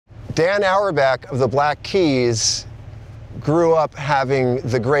Dan Auerbach of the Black Keys grew up having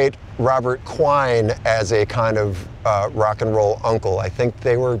the great Robert Quine as a kind of rock and roll uncle. I think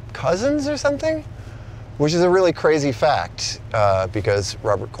they were cousins or something, which is a really crazy fact because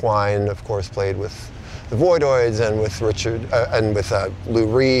Robert Quine, of course, played with the Voidoids and with Lou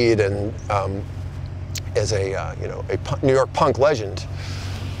Reed and as a New York punk legend.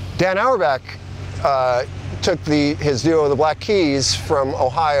 Dan Auerbach took his duo, the Black Keys, from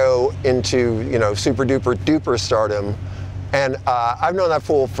Ohio into super duper duper stardom, and I've known that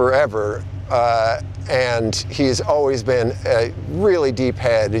fool forever, and he's always been a really deep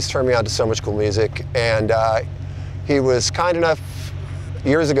head. He's turned me on to so much cool music, and he was kind enough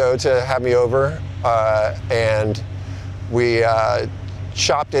years ago to have me over, and we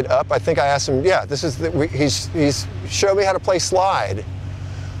chopped it up. I think I asked him, yeah, he's showed me how to play slide.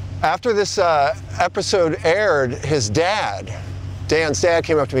 After this episode aired, his dad, Dan's dad,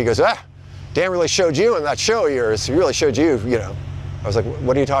 came up to me and goes, Dan really showed you in that show of yours. He really showed you, I was like,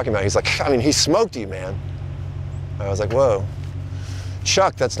 what are you talking about? He's like, I mean, he smoked you, man. I was like, whoa.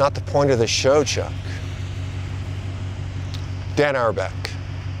 Chuck, that's not the point of the show, Chuck. Dan Auerbach,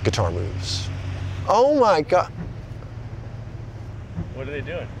 guitar moves. Oh my God. What are they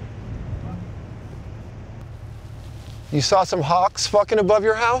doing? You saw some hawks fucking above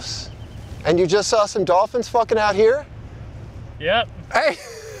your house? And you just saw some dolphins fucking out here? Yep. Hey!